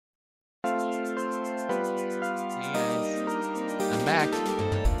back.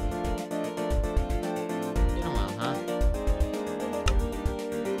 Been a while, huh?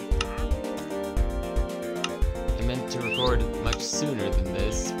 I meant to record much sooner than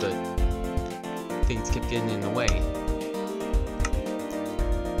this, but things kept getting in the way.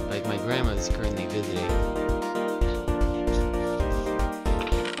 Like my grandma's currently visiting.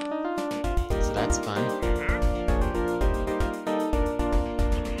 So that's fun.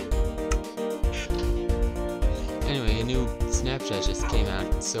 Anyway, a new snapshot just came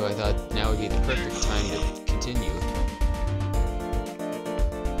out, so I thought now would be the perfect time to continue.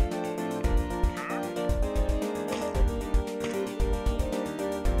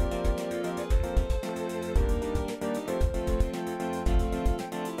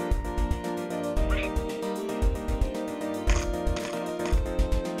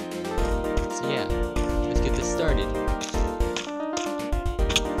 So yeah, let's get this started.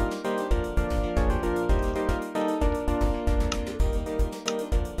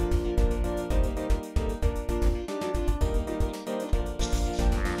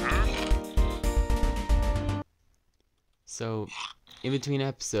 So, in between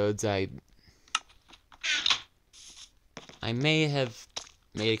episodes, I may have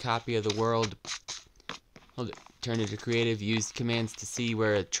made a copy of the world, turned it to creative, used commands to see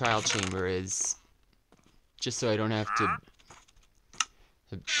where a trial chamber is, just so I don't have to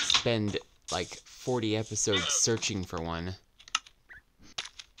spend like 40 episodes searching for one.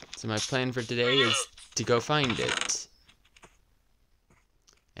 So my plan for today is to go find it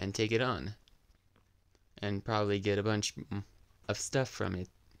and take it on. And probably get a bunch of stuff from it.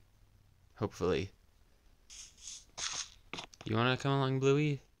 Hopefully. You wanna come along,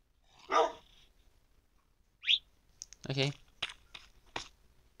 Bluey? Okay.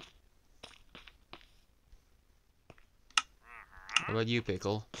 How about you,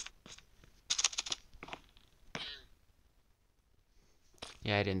 Pickle?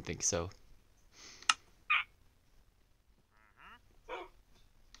 Yeah, I didn't think so.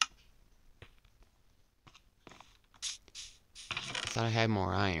 I thought I had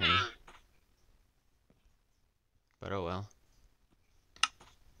more iron. But oh well.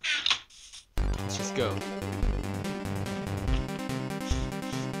 Let's just go.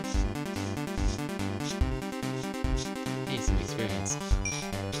 Hey, some experience.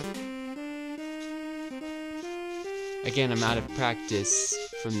 Again, I'm out of practice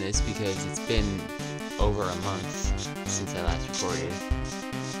from this because it's been over a month since I last recorded.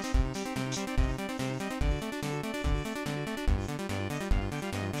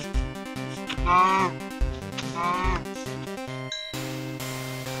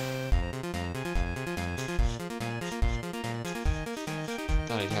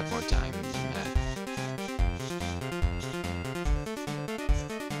 Thought I'd have more time than that.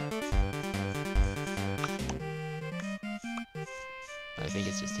 But I think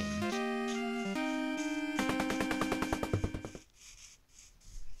it's just him.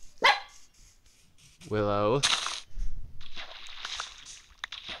 Willow.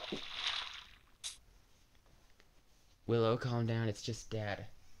 Willow, calm down, it's just Dad.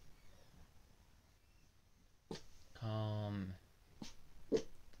 Calm.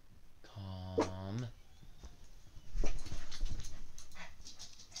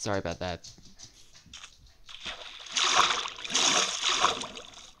 Sorry about that.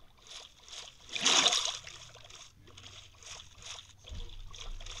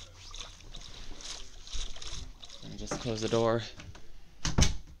 Let me just close the door.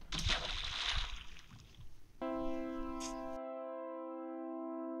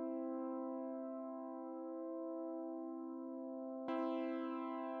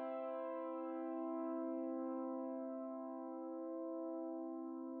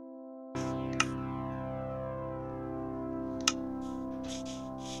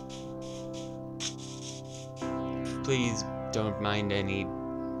 Please don't mind any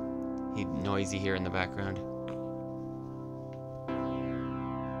noise you hear in the background.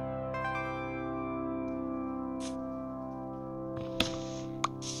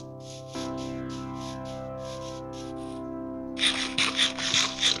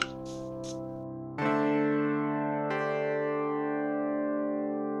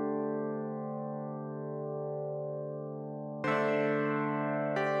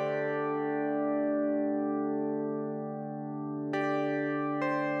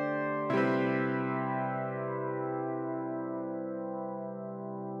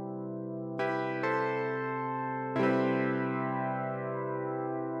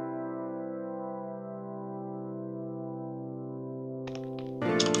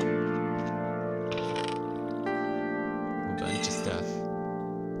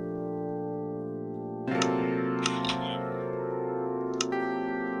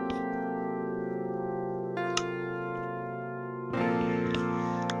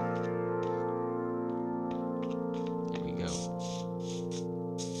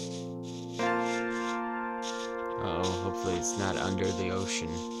 Hopefully it's not under the ocean.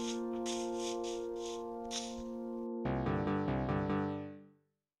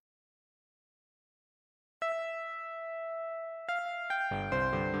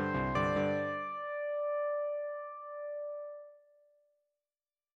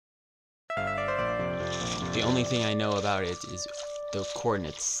 The only thing I know about it is the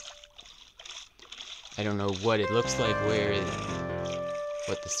coordinates. I don't know what it looks like,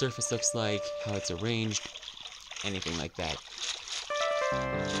 what the surface looks like, how it's arranged, anything like that.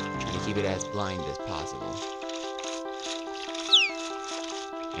 Trying to keep it as blind as possible.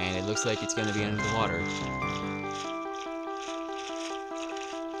 And it looks like it's going to be under the water.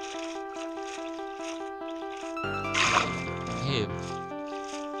 Hey,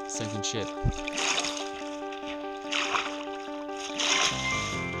 sunken ship.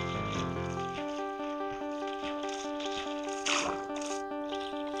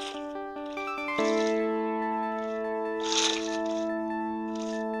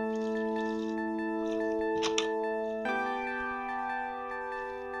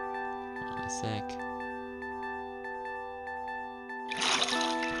 Sec.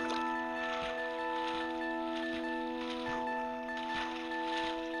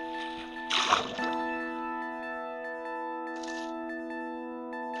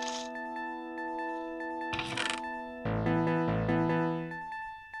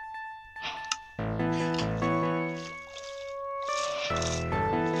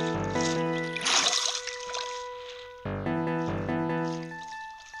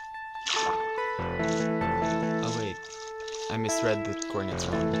 I misread the coordinates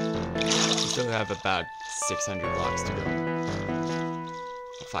wrong. We still have about 600 blocks to go.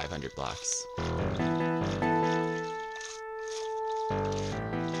 500 blocks.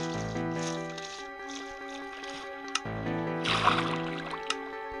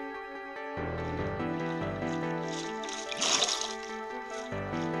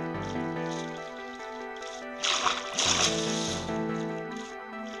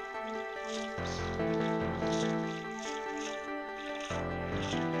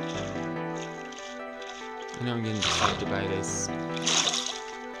 I know I'm getting distracted by this.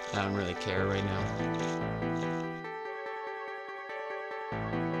 I don't really care right now.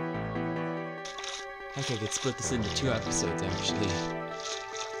 Heck, I could split this into 2 episodes actually.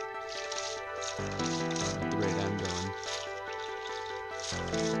 At the rate I'm going.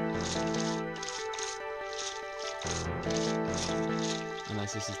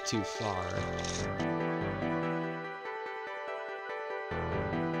 Unless this is too far.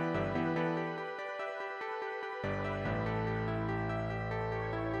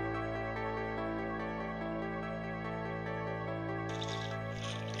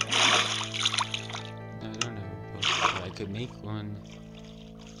 Could make one.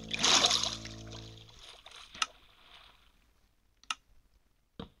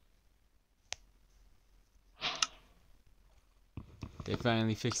 They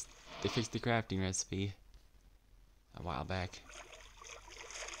finally fixed the crafting recipe a while back.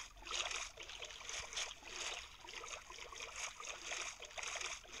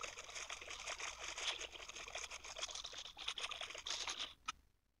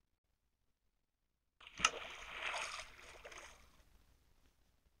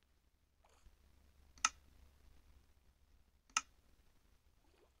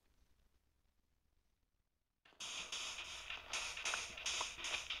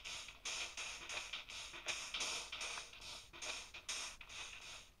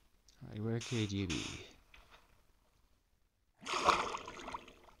 Where could you be?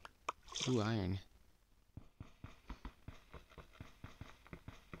 Ooh, iron.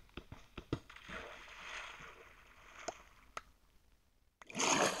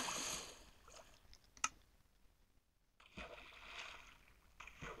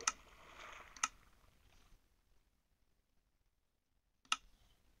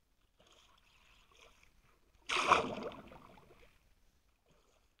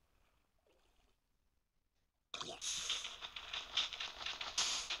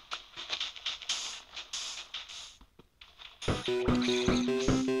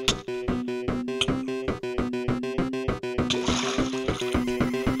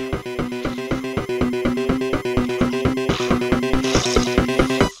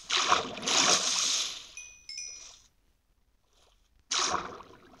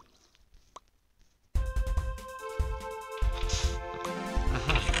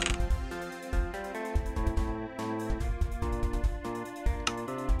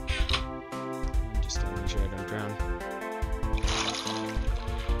 Just gotta make sure I don't drown.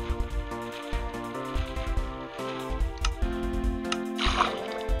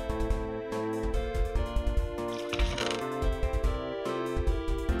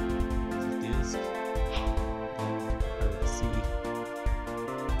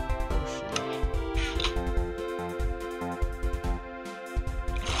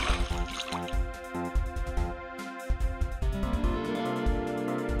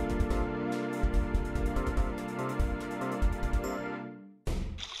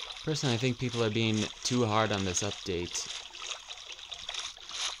 Personally, I think people are being too hard on this update.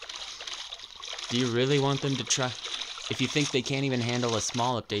 Do you really want them to try... If you think they can't even handle a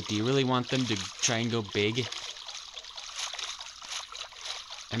small update, do you really want them to try and go big?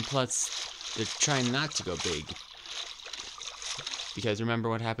 And plus, they're trying not to go big. Because remember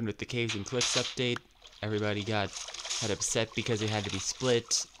what happened with the Caves and Cliffs update? Everybody got upset because it had to be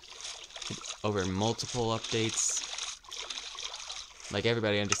split over multiple updates. Like,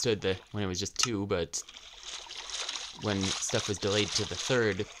 everybody understood when it was just 2, but when stuff was delayed to the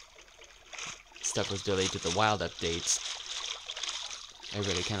 3rd, stuff was delayed to the wild updates,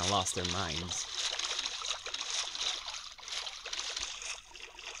 everybody kind of lost their minds.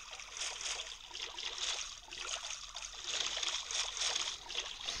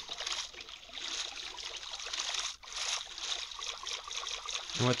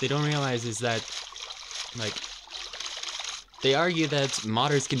 And what they don't realize is that, like, they argue that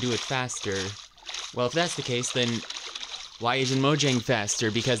modders can do it faster. Well, if that's the case, then why isn't Mojang faster?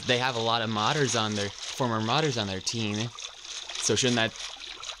 Because they have a lot of modders on their, former modders on their team. So shouldn't that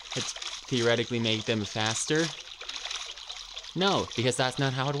theoretically make them faster? No, because that's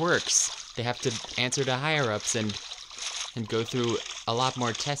not how it works. They have to answer to higher-ups and go through a lot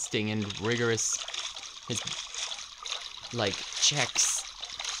more testing and rigorous, like, checks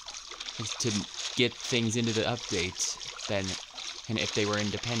to get things into the update than if they were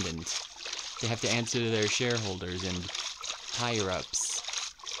independent. They have to answer to their shareholders and higher-ups.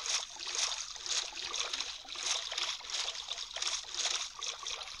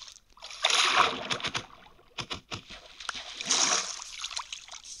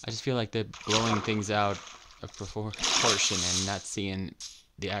 I just feel like they're blowing things out of proportion and not seeing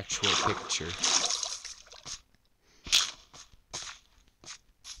the actual picture.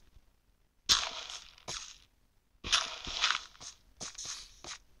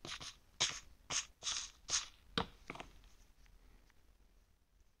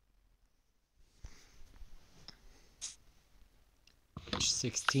 Just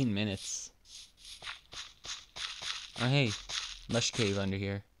 16 minutes. Oh hey, lush cave under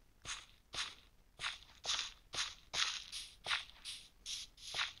here.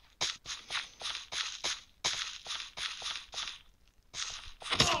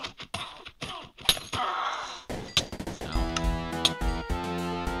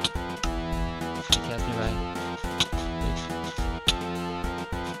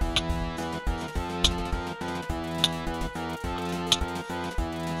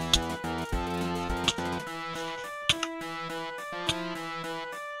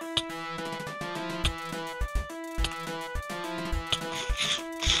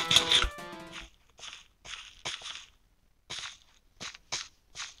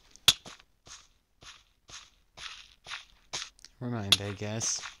 Never mind, I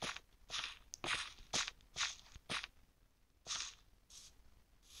guess.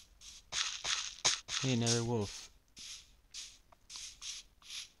 Hey, another wolf.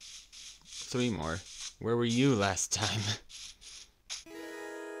 3 more. Where were you last time?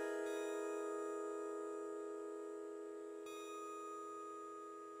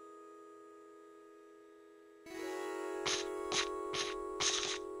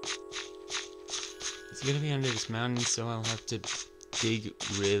 It's gonna be under this mountain, so I'll have to dig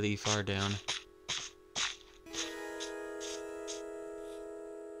really far down.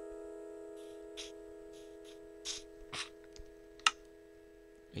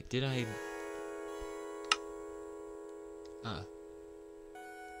 Wait, did I... Ah.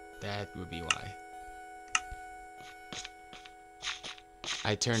 That would be why.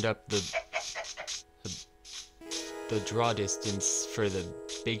 I turned up the draw distance for the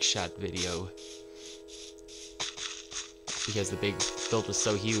big shot video. Because the big build was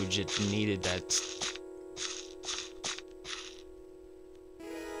so huge, it needed that.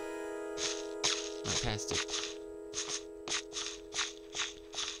 I passed it.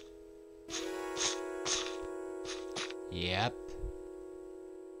 Yep.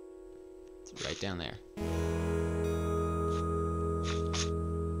 It's right down there.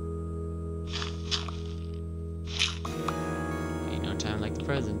 Ain't no time like the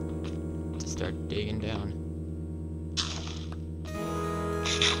present to start digging down.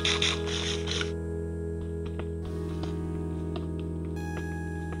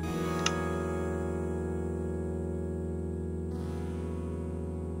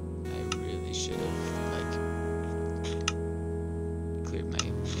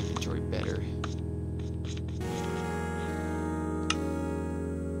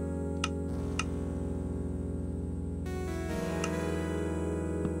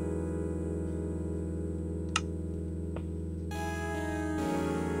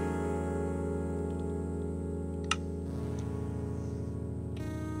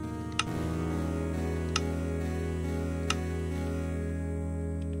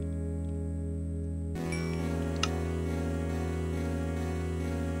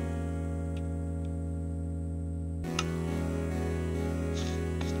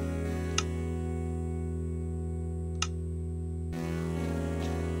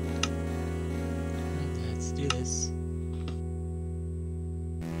 do this.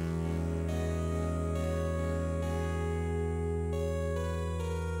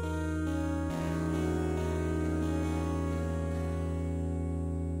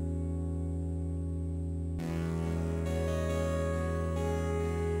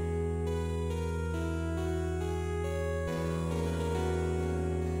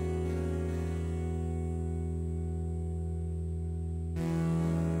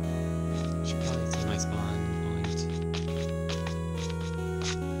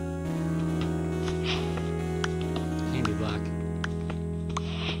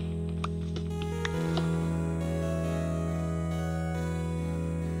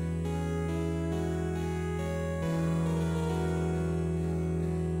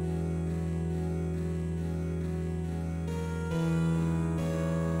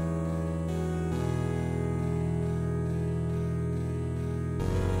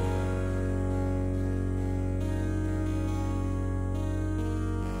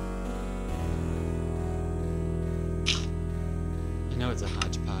 I know it's a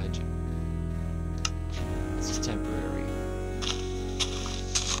hodgepodge. It's just temporary.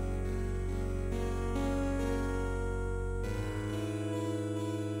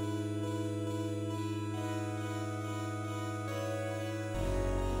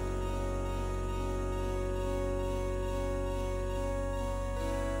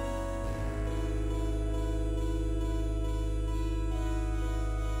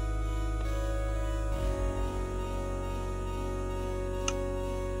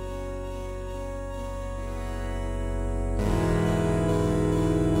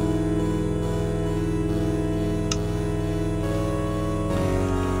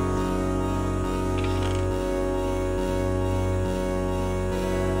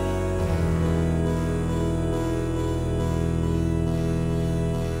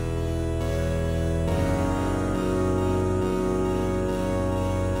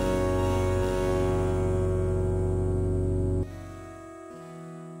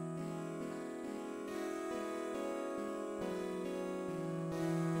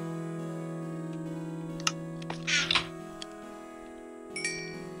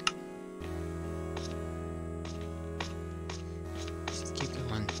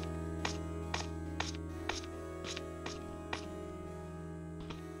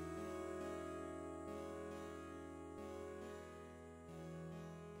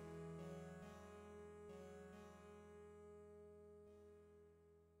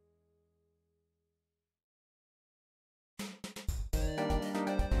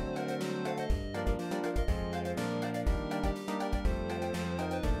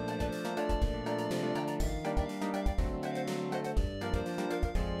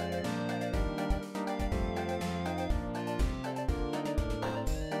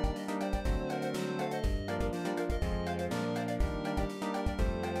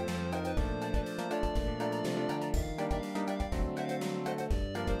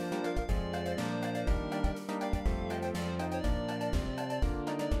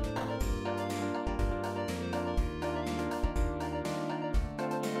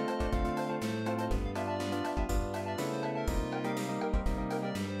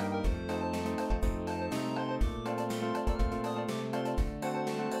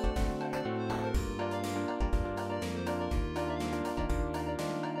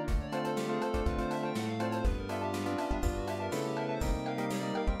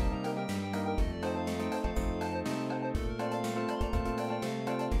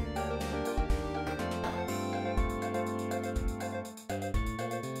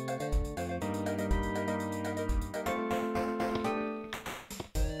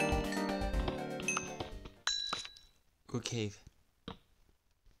 Cave.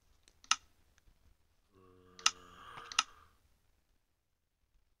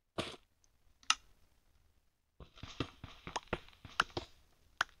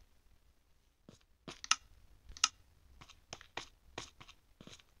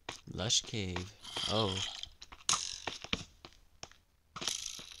 Lush cave. Oh.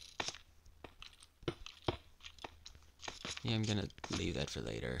 Yeah, I'm gonna leave that for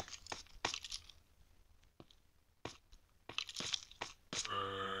later.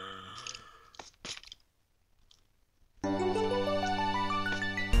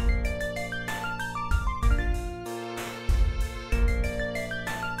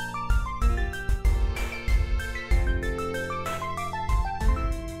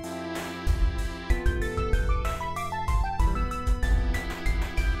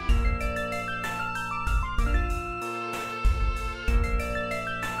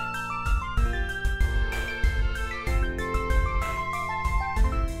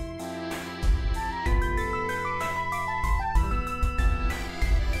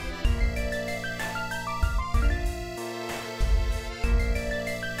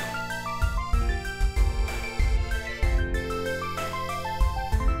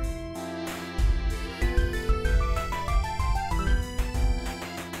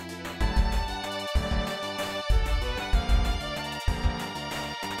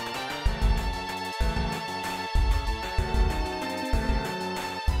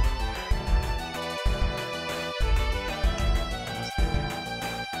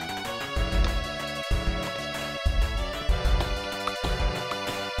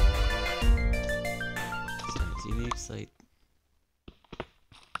 site.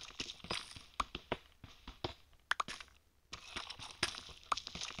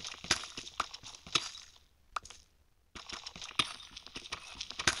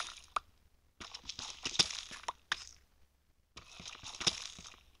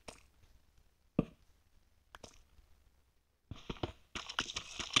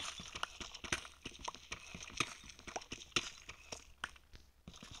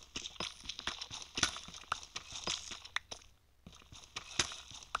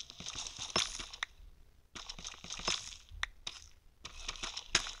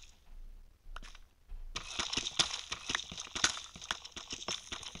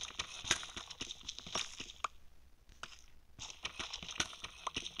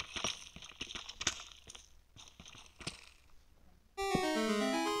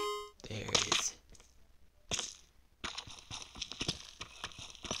 There it is.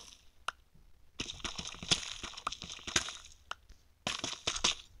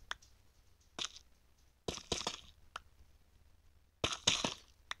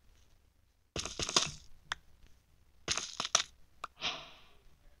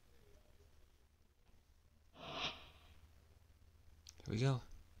 Here we go.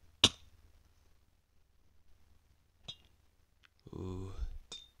 Ooh.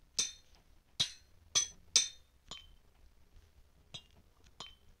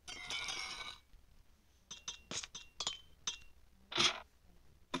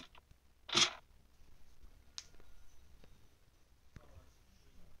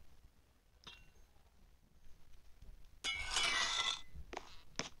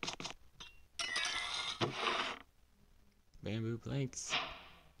 Bamboo planks.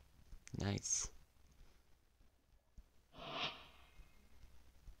 Nice.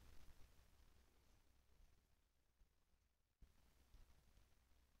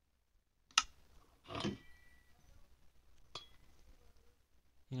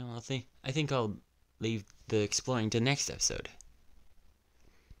 You know, I think I'll leave the exploring to next episode.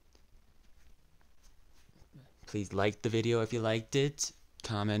 Please like the video if you liked it.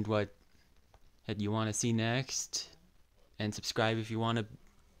 Comment what you want to see next. And subscribe if you want to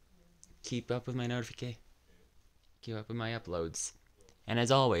keep up with my notification. Keep up with my uploads. And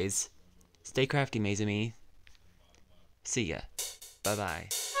as always, stay crafty, Maze-a-me. See ya. Bye-bye.